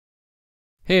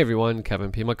Hey everyone,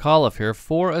 Kevin P McAuliffe here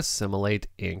for Assimilate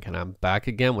Inc. and I'm back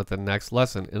again with the next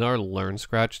lesson in our Learn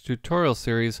Scratch tutorial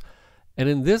series. And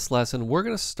in this lesson, we're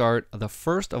going to start the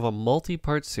first of a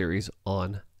multi-part series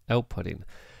on outputting.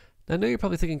 Now I know you're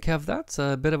probably thinking, Kev, that's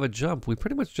a bit of a jump. We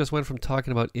pretty much just went from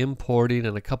talking about importing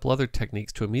and a couple other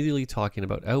techniques to immediately talking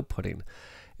about outputting.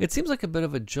 It seems like a bit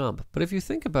of a jump, but if you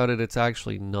think about it, it's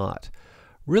actually not.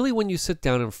 Really, when you sit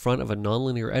down in front of a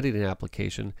nonlinear editing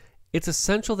application, it's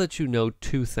essential that you know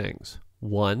two things.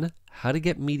 One, how to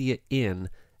get media in,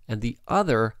 and the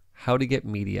other, how to get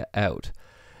media out.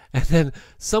 And then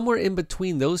somewhere in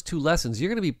between those two lessons, you're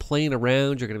going to be playing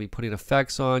around, you're going to be putting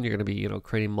effects on, you're going to be,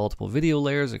 creating multiple video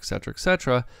layers, etc.,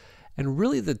 etc. And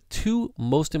really the two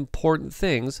most important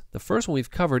things, the first one we've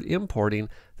covered, importing,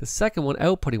 the second one,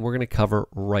 outputting, we're going to cover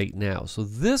right now. So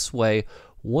this way,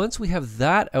 once we have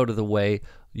that out of the way,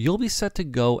 you'll be set to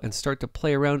go and start to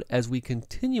play around as we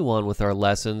continue on with our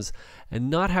lessons and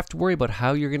not have to worry about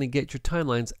how you're going to get your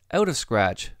timelines out of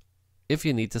Scratch if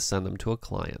you need to send them to a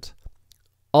client.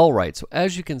 All right, so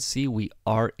as you can see, we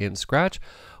are in Scratch.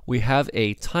 We have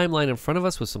a timeline in front of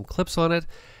us with some clips on it.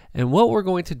 And what we're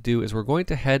going to do is we're going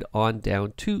to head on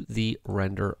down to the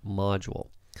render module.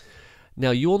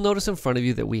 Now you will notice in front of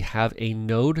you that we have a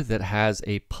node that has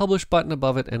a publish button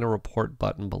above it and a report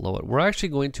button below it. We're actually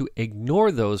going to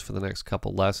ignore those for the next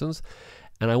couple lessons,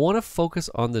 and I want to focus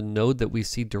on the node that we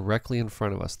see directly in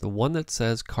front of us, the one that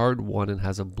says card 1 and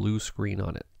has a blue screen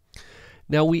on it.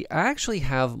 Now we actually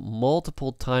have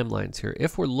multiple timelines here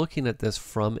if we're looking at this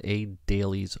from a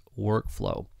Dailies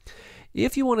workflow.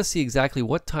 If you want to see exactly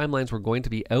what timelines we're going to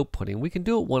be outputting, we can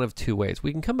do it one of two ways.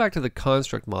 We can come back to the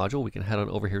construct module, we can head on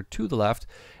over here to the left,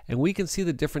 and we can see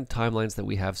the different timelines that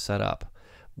we have set up.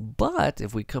 But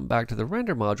if we come back to the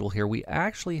render module here, we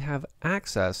actually have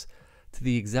access to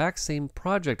the exact same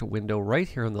project window right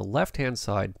here on the left-hand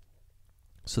side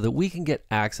so that we can get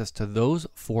access to those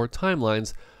four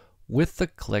timelines with the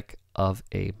click of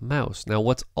a mouse. Now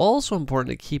what's also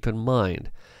important to keep in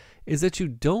mind is that you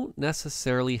don't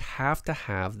necessarily have to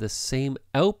have the same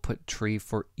output tree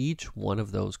for each one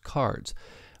of those cards.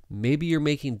 Maybe you're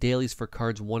making dailies for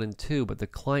cards 1 and 2, but the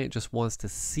client just wants to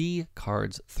see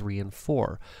cards 3 and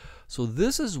 4. So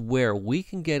this is where we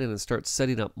can get in and start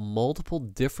setting up multiple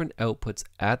different outputs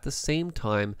at the same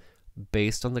time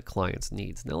based on the client's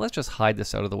needs. Now let's just hide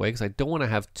this out of the way because I don't want to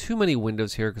have too many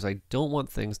windows here because I don't want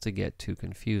things to get too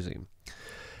confusing.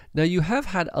 Now you have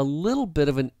had a little bit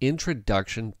of an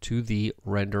introduction to the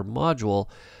render module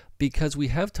because we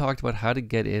have talked about how to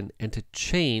get in and to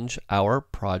change our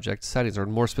project settings, or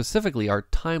more specifically our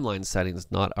timeline settings,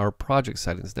 not our project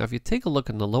settings. Now if you take a look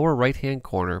in the lower right hand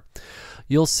corner,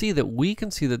 you'll see that we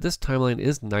can see that this timeline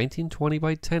is 1920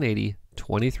 by 1080,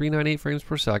 2398 frames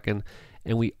per second,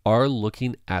 and we are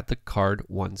looking at the card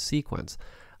 1 sequence.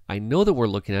 I know that we're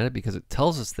looking at it because it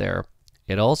tells us there.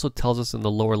 It also tells us in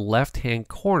the lower left-hand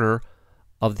corner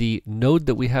of the node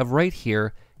that we have right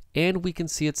here, and we can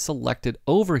see it selected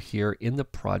over here in the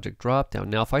project dropdown.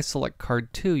 Now, if I select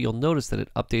card 2, you'll notice that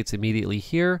it updates immediately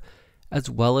here, as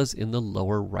well as in the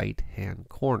lower right-hand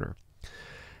corner.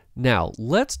 Now,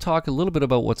 let's talk a little bit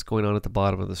about what's going on at the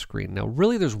bottom of the screen. Now,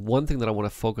 really, there's one thing that I want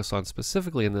to focus on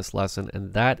specifically in this lesson,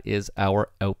 and that is our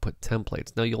output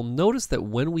templates. Now, you'll notice that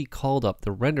when we called up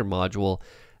the render module,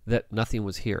 that nothing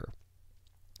was here.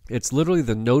 It's literally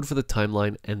the node for the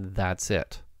timeline, and that's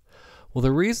it. Well,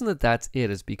 the reason that that's it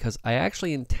is because I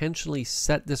actually intentionally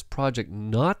set this project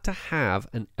not to have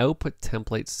an output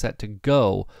template set to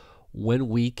go when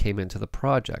we came into the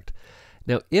project.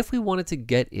 Now, if we wanted to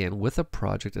get in with a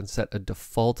project and set a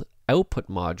default output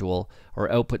module or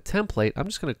output template, I'm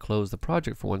just going to close the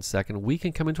project for 1 second. We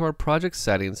can come into our project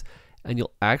settings, and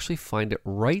you'll actually find it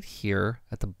right here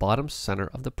at the bottom center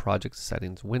of the project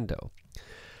settings window.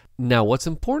 Now, what's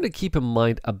important to keep in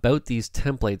mind about these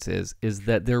templates is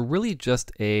that they're really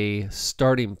just a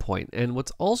starting point. And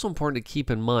what's also important to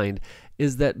keep in mind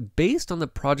is that based on the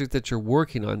project that you're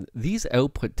working on, these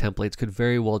output templates could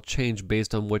very well change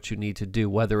based on what you need to do,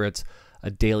 whether it's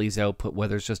a dailies output,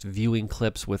 whether it's just viewing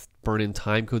clips with burn-in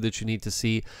timecode that you need to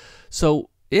see. So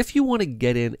if you want to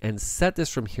get in and set this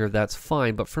from here, that's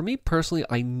fine. But for me personally,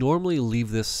 I normally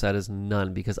leave this set as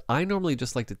none because I normally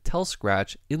just like to tell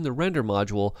Scratch in the render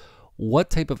module what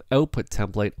type of output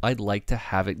template I'd like to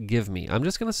have it give me. I'm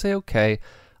just going to say, okay,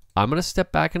 I'm going to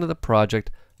step back into the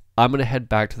project. I'm going to head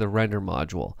back to the render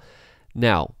module.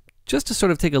 Now, just to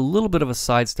sort of take a little bit of a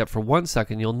sidestep for 1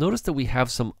 second, you'll notice that we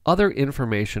have some other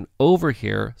information over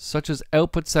here, such as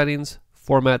output settings,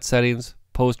 format settings,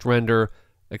 post render,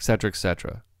 etc.,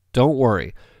 etc. Don't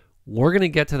worry, we're going to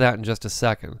get to that in just a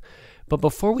second. But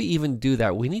before we even do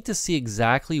that, we need to see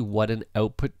exactly what an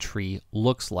output tree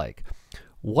looks like.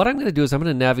 What I'm going to do is I'm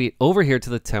going to navigate over here to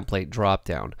the template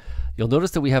dropdown. You'll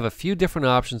notice that we have a few different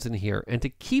options in here, and to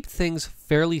keep things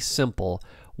fairly simple,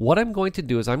 what I'm going to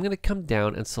do is I'm going to come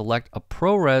down and select a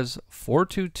ProRes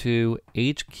 422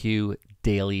 HQ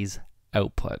Dailies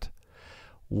output.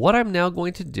 What I'm now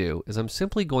going to do is I'm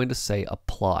simply going to say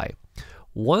apply.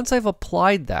 Once I've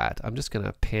applied that, I'm just going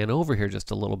to pan over here just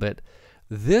a little bit.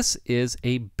 This is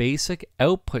a basic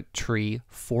output tree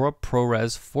for a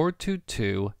ProRes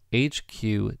 422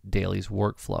 HQ Dailies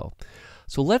workflow.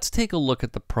 So let's take a look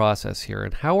at the process here,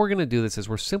 and how we're going to do this is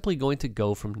we're simply going to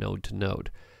go from node to node.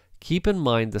 Keep in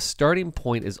mind the starting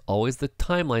point is always the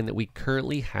timeline that we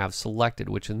currently have selected,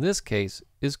 which in this case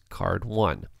is card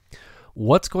 1.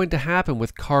 What's going to happen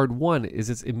with card 1 is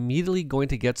it's immediately going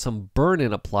to get some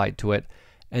burn-in applied to it,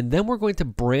 and then we're going to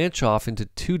branch off into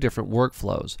two different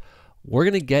workflows. We're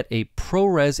going to get a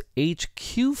ProRes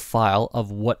HQ file of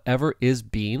whatever is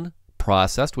being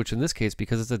processed, which in this case,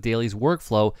 because it's a Dailies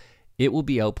workflow, it will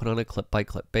be output on a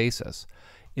clip-by-clip basis.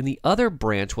 In the other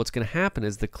branch, what's going to happen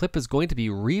is the clip is going to be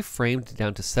reframed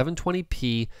down to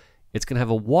 720p, it's going to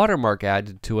have a watermark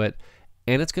added to it,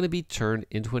 and it's going to be turned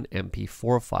into an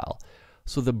MP4 file.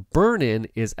 So the burn-in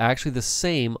is actually the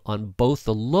same on both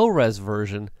the low-res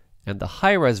version and the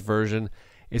high-res version.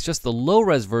 It's just the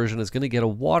low-res version is going to get a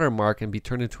watermark and be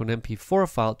turned into an MP4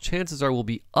 file. Chances are we'll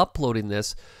be uploading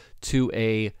this to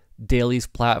a Dailies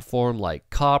platform like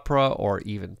Copra or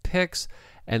even Pix,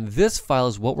 and this file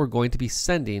is what we're going to be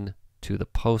sending to the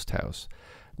post house.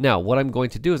 Now, what I'm going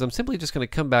to do is I'm simply just going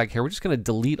to come back here. We're just going to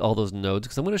delete all those nodes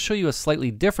because I'm going to show you a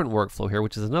slightly different workflow here,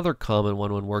 which is another common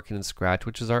one when working in Scratch,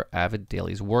 which is our Avid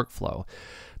Dailies workflow.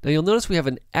 Now, you'll notice we have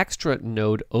an extra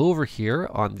node over here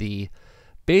on the,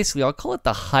 basically, I'll call it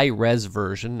the high-res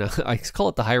version. I call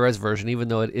it the high-res version even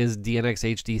though it is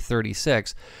DNX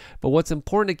HD36. But what's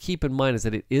important to keep in mind is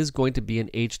that it is going to be an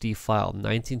HD file,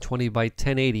 1920 by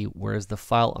 1080, whereas the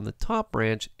file on the top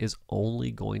branch is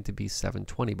only going to be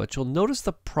 720. But you'll notice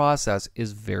the process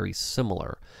is very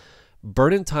similar.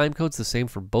 Burn-in timecode's the same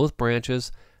for both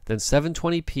branches, then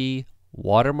 720p,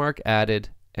 watermark added,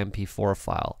 MP4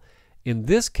 file. In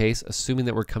this case, assuming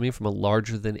that we're coming from a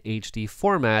larger than HD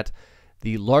format,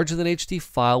 the larger than HD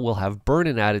file will have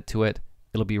burn-in added to it.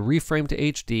 It'll be reframed to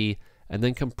HD and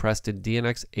then compressed to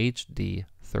DNX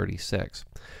HD36.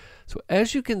 So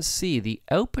as you can see, the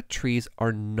output trees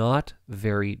are not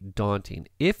very daunting.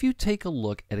 If you take a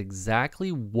look at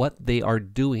exactly what they are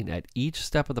doing at each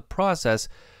step of the process,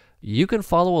 you can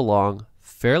follow along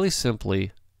fairly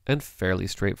simply and fairly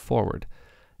straightforward.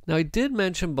 Now, I did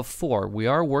mention before, we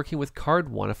are working with card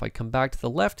 1. If I come back to the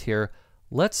left here,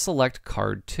 let's select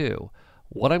card 2.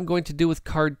 What I'm going to do with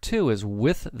card 2 is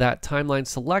with that timeline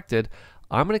selected,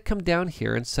 I'm going to come down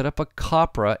here and set up a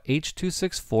Copra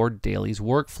H.264 Dailies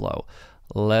workflow.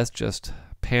 Let's just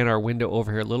pan our window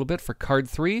over here a little bit. For card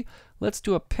 3, let's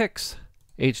do a Pix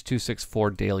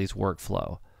H.264 Dailies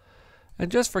workflow. And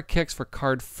just for kicks, for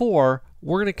card 4,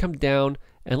 we're going to come down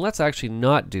and let's actually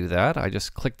not do that. I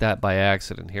just clicked that by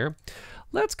accident here.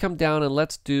 Let's come down and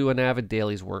let's do an Avid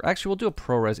Dailies work. Actually, we'll do a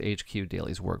ProRes HQ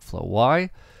Dailies workflow. Why?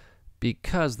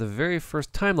 Because the very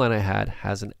first timeline I had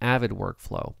has an Avid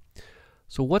workflow.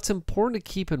 So what's important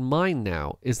to keep in mind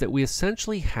now is that we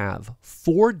essentially have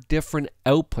 4 different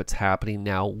outputs happening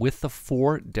now with the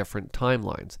 4 different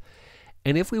timelines.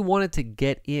 And if we wanted to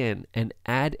get in and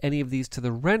add any of these to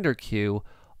the render queue,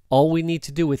 all we need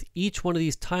to do with each one of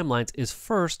these timelines is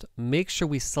first make sure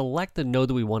we select the node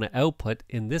that we want to output.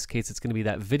 In this case, it's going to be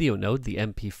that video node, the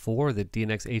MP4, the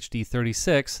DNX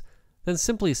HD36. Then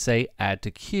simply say add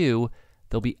to queue.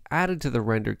 They'll be added to the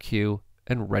render queue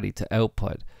and ready to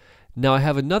output. Now I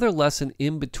have another lesson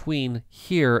in between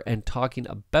here and talking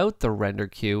about the render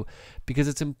queue because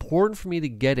it's important for me to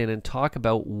get in and talk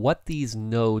about what these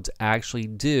nodes actually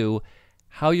do,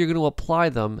 how you're going to apply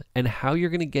them, and how you're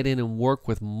going to get in and work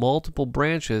with multiple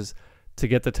branches to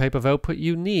get the type of output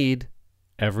you need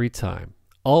every time.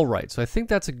 Alright, so I think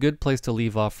that's a good place to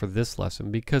leave off for this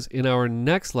lesson because in our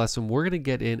next lesson we're going to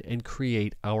get in and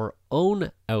create our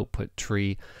own output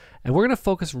tree, and we're going to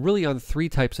focus really on 3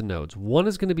 types of nodes. One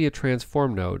is going to be a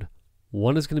transform node,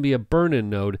 one is going to be a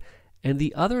burn-in node, and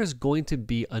the other is going to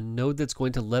be a node that's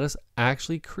going to let us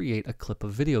actually create a clip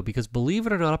of video because believe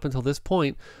it or not, up until this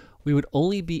point we would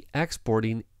only be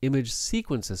exporting image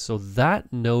sequences. So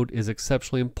that node is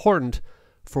exceptionally important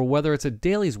for whether it's a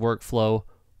Dailies workflow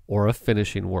or a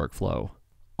finishing workflow.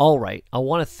 Alright, I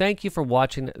want to thank you for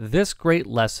watching this great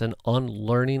lesson on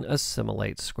learning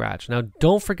Assimilate Scratch. Now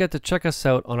don't forget to check us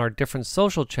out on our different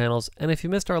social channels, and if you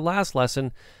missed our last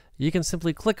lesson, you can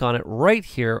simply click on it right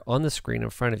here on the screen in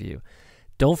front of you.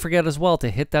 Don't forget as well to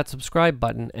hit that subscribe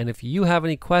button, and if you have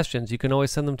any questions, you can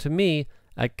always send them to me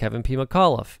at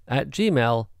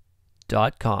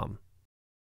kevinpmcauliffe@gmail.com.